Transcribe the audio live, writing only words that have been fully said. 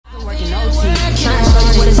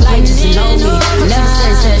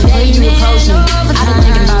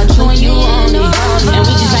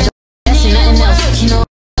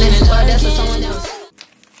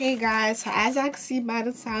guys, so as I can see by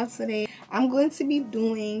the title today, I'm going to be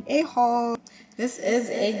doing a haul. This is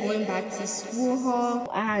a going back to school haul.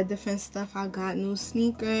 I had different stuff. I got new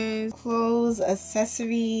sneakers, clothes,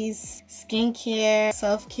 accessories, skincare,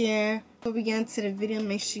 self-care. Before we get into the video,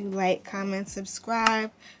 make sure you like, comment,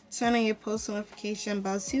 subscribe, turn on your post notification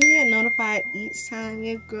bell so you get notified each time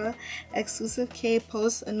your girl Exclusive K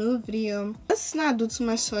posts a new video. Let's not do too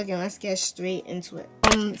much talking, let's get straight into it.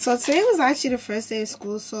 So today was actually the first day of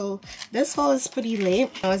school, so this haul is pretty late.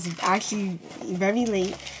 It was actually very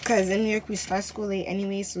late because in New York we start school late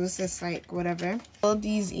anyway, so it's just like whatever. All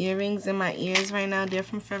these earrings in my ears right now, they're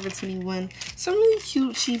from Forever 21. Some really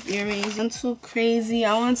cute cheap earrings. I'm too crazy.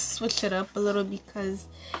 I want to switch it up a little because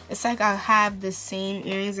it's like I have the same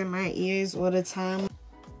earrings in my ears all the time.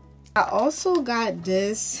 I also got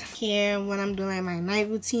this here when I'm doing like my night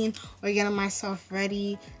routine or getting myself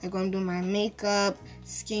ready, like when I'm doing my makeup,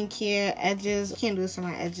 skincare, edges. I can't do this on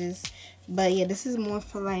my edges, but yeah, this is more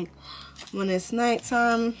for like when it's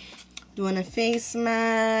nighttime, doing a face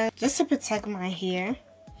mask just to protect my hair.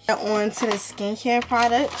 On to the skincare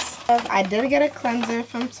products. I did get a cleanser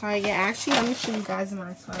from Target. Actually, let me show you guys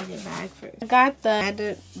my Target bag first. I got the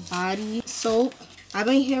Added Body Soap. I've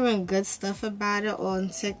been hearing good stuff about it on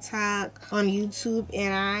TikTok, on YouTube,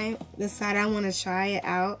 and I decided I want to try it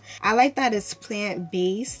out. I like that it's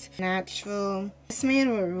plant-based, natural. It's made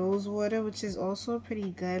with rose water, which is also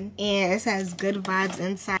pretty good. And it has good vibes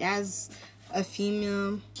inside. As a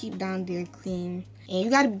female, keep down there clean. And you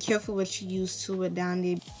gotta be careful what you use to it down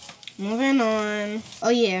there. Moving on. Oh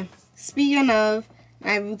yeah, speaking of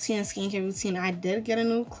my routine and skincare routine, I did get a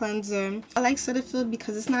new cleanser. I like Cetaphil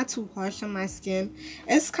because it's not too harsh on my skin.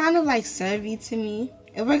 It's kind of like CeraVe to me.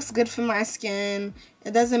 It works good for my skin.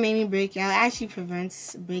 It doesn't make me break out. It actually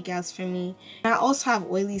prevents breakouts for me. And I also have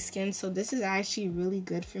oily skin, so this is actually really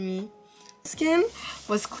good for me. Skin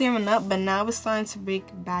was clearing up, but now it's starting to break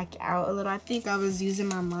back out a little. I think I was using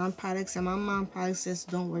my mom products, and my mom products just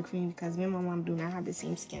don't work for me because me and my mom do not have the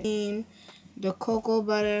same skin. The cocoa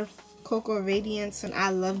butter, cocoa radiance, and I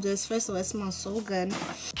love this. First of all, it smells so good.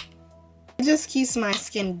 It just keeps my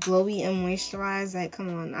skin glowy and moisturized. Like, come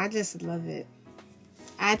on, I just love it.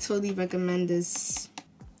 I totally recommend this.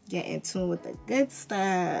 Get in tune with the good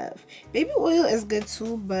stuff. Baby oil is good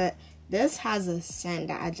too, but this has a scent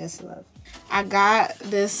that I just love. I got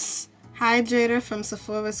this hydrator from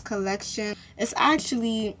Sephora's collection. It's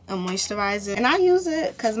actually a moisturizer, and I use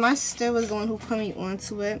it because my sister was the one who put me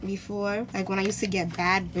onto it before, like when I used to get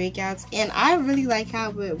bad breakouts, and I really like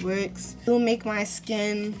how it works. It'll make my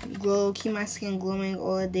skin glow, keep my skin glowing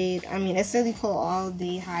all day. I mean, it's really called All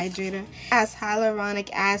Day Hydrator. It has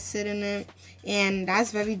hyaluronic acid in it, and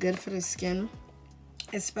that's very good for the skin,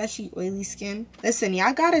 especially oily skin. Listen,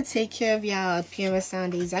 y'all gotta take care of y'all appearance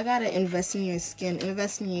nowadays. I gotta invest in your skin,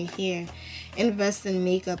 invest in your hair, invest in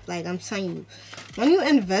makeup. Like, I'm telling you, when you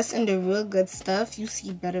invest in the real good stuff, you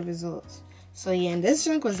see better results. So yeah, and this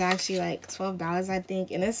drink was actually like $12, I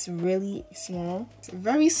think, and it's really small. It's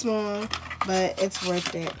very small, but it's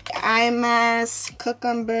worth it. Eye mask,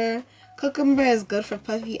 cucumber. Cucumber is good for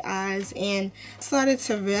puffy eyes, and I started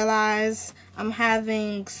to realize I'm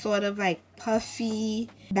having sort of like puffy,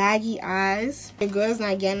 baggy eyes. The girl's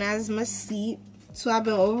not getting as much sleep, so I've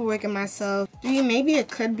been overworking myself. 3, maybe it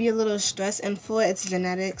could be a little stress, and 4, it's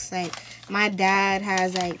genetics. Like, my dad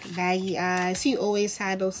has like baggy eyes. He always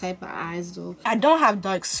had those type of eyes though. I don't have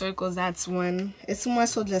dark circles, that's one. It's more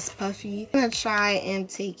so just puffy. I'm gonna try and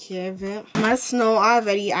take care of it. Must know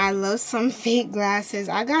already, I love some fake glasses.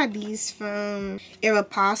 I got these from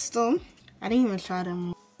Aeropostale. I didn't even try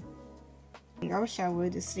them. I wish I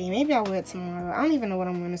would this today. Maybe I'll wear it tomorrow. I don't even know what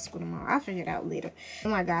I'm wearing to school tomorrow. I'll figure it out later. Oh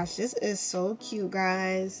my gosh, this is so cute,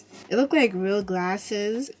 guys. It look like real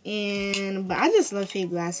glasses, but I just love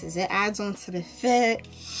fake glasses. It adds on to the fit.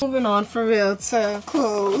 Moving on for real to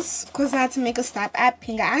clothes. Because I had to make a stop at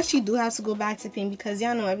Pink. I actually do have to go back to Pink because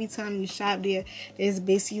y'all know every time you shop there, there's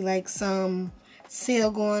basically like some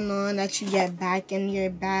sale going on that you get back in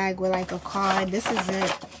your bag with like a card. This is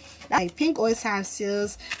it. Like, Pink always have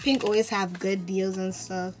sales. Pink always have good deals and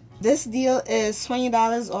stuff. This deal is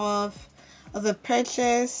 $20 off of a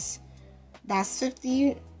purchase that's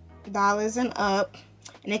 $50 and up.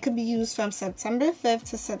 And it could be used from September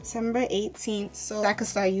 5th to September 18th. So I could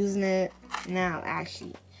start using it now,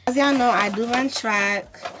 actually. As y'all know, I do run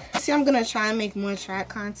track. See, I'm going to try and make more track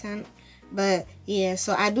content. But, yeah,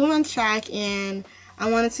 so I do run track, and I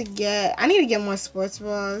need to get more sports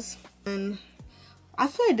bras. And I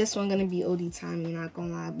feel like this one gonna be OD time, you're not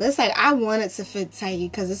gonna lie. But it's like, I want it to fit tight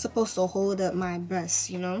because it's supposed to hold up my breasts,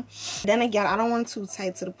 you know? Then again, I don't want it too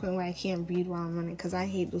tight to the point where I can't breathe while I'm running because I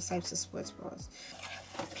hate those types of sports bras.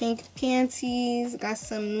 Pink panties. Got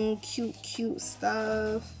some new cute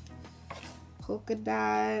stuff. Polka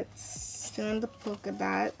dots. Feeling the polka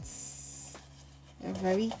dots. They're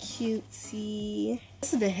very cutesy.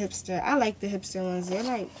 This is the hipster. I like the hipster ones. They're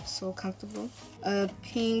like so comfortable. A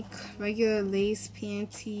pink regular lace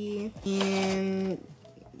panty. And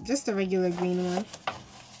just a regular green one.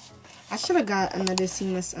 I should have got another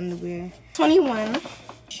seamless underwear. 21.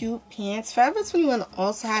 Cute pants. Forever 21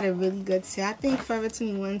 also had a really good sale. I think Forever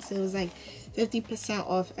 21 sale was like 50%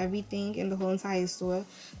 off everything in the whole entire store.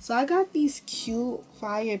 So I got these cute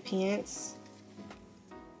fire pants.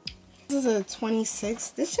 This is a 26.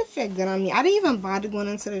 This should fit good on me. I didn't even bother going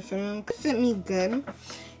into the fitting room. It fit me good.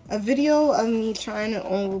 A video of me trying it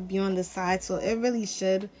on will be on the side, so it really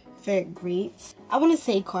should fit great. I want to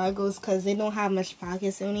say cargos because they don't have much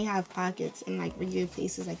pockets. They only have pockets in like regular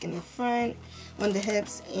places, like in the front, on the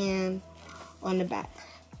hips, and on the back.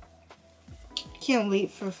 Can't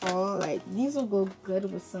wait for fall. Like, these will go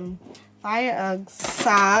good with some fire Uggs.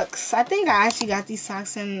 Socks. I think I actually got these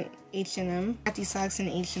socks in H&M. Got these socks in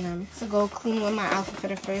H&M to go clean with my outfit for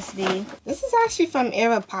the first day. This is actually from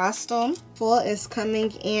Aeropostale. Fall is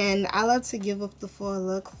coming and I love to give up the fall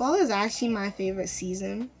look. Fall is actually my favorite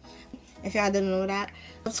season. If y'all didn't know that.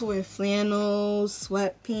 I love to wear flannels,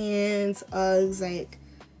 sweatpants, Uggs, like,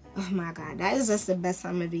 oh my god, that is just the best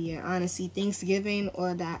time of the year, honestly. Thanksgiving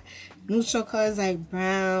or that neutral colors like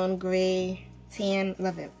brown, gray, tan,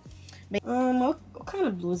 love it. What kind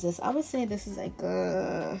of blue is this? I would say this is like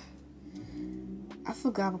a, I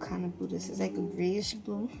forgot what kind of blue this is, like a grayish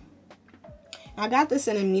blue. I got this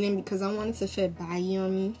in a medium because I wanted to fit baggy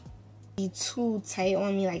on me, be too tight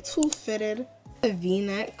on me, like too fitted. A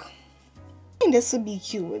v-neck. I think this would be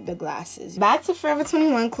cute with the glasses. Back to Forever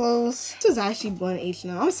 21 clothes. This was actually bought in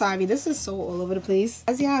H&M. I'm sorry, this is so all over the place.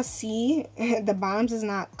 As y'all see, the bottoms is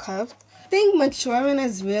not cuffed. I think maturing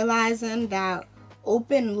is realizing that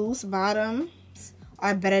open, loose bottoms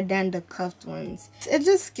are better than the cuffed ones. It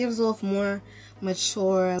just gives off more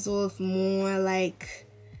mature, gives off more like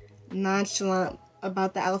nonchalant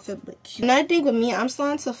about the outfit, but cute. Another thing with me, I'm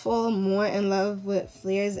starting to fall more in love with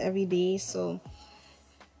flares every day, so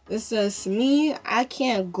this is me. I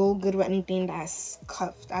can't go good with anything that's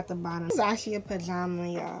cuffed at the bottom. This is actually a pajama,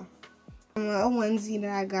 y'all. A onesie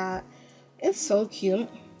that I got. It's so cute.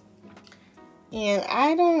 And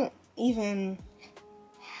I don't even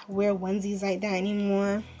wear onesies like that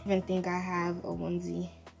anymore. I don't even think I have a onesie.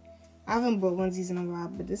 I haven't bought onesies in a while,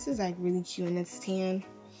 but this is like really cute and it's tan.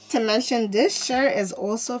 To mention, this shirt is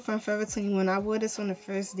also from Forever 21. I wore this on the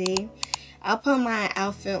first day. I'll put my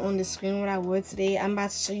outfit on the screen what I wore today. I'm about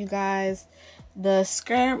to show you guys the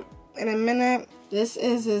skirt in a minute. This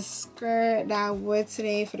is a skirt that I wore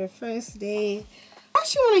today for the first day. I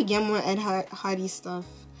actually want to get more Ed Hardy stuff.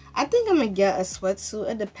 I think I'm going to get a sweatsuit.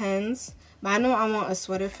 It depends. But I know I want a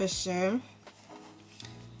sweater for sure.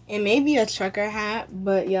 And maybe a trucker hat.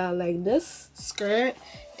 But yeah, like this skirt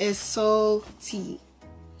is so tea.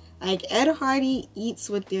 Like Ed Hardy eats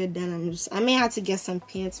with their denims. I may have to get some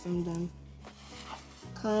pants from them.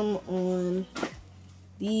 Come on.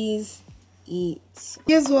 These eats. It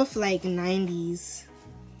gives off like 90s.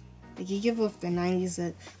 Like you give off the 90s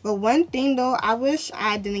look. But one thing though, I wish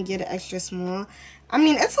I didn't get it extra small. I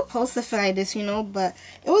mean, it's supposed to fit like this, you know, but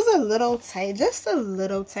it was a little tight. Just a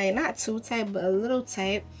little tight. Not too tight, but a little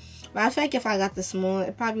tight. But I feel like if I got the small,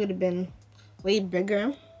 it probably would have been way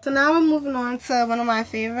bigger. So now we're moving on to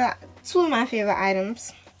two of my favorite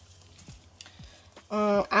items.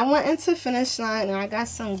 I went into Finish Line and I got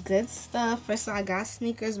some good stuff. First of all, I got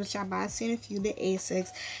sneakers, which I bought in a few, the ASICS.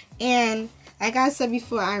 And like I said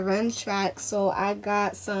before, I run track, so I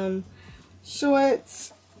got some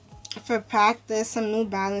shorts for practice, some New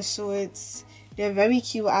Balance shorts. They're very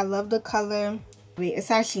cute. I love the color. Wait, it's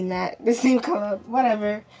actually not the same color.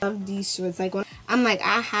 Whatever. I love these shorts. Like I'm like,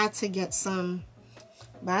 I had to get some.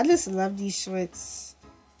 But I just love these shorts.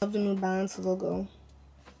 Love the New Balance logo.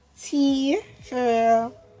 Tea, for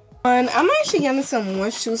real. And I'm actually getting some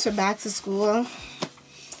more shoes for back to school.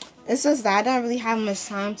 It's just that I don't really have much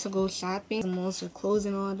time to go shopping. Most for clothes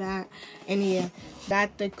and all that. And yeah,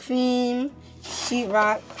 got the cream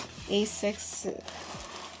sheetrock ASICS.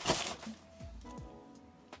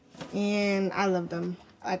 And I love them.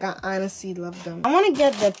 Like, I honestly love them. I want to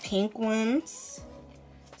get the pink ones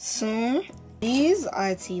soon. These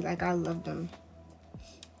are tea. Like, I love them.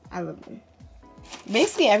 I love them.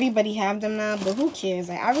 Basically, everybody have them now, but who cares?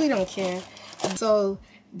 Like, I really don't care. So,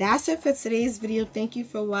 that's it for today's video. Thank you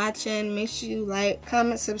for watching. Make sure you like,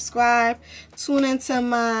 comment, subscribe. Tune into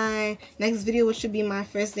my next video, which should be my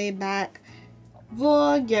first day back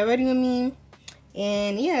vlog. Get ready with me.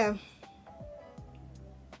 And, yeah.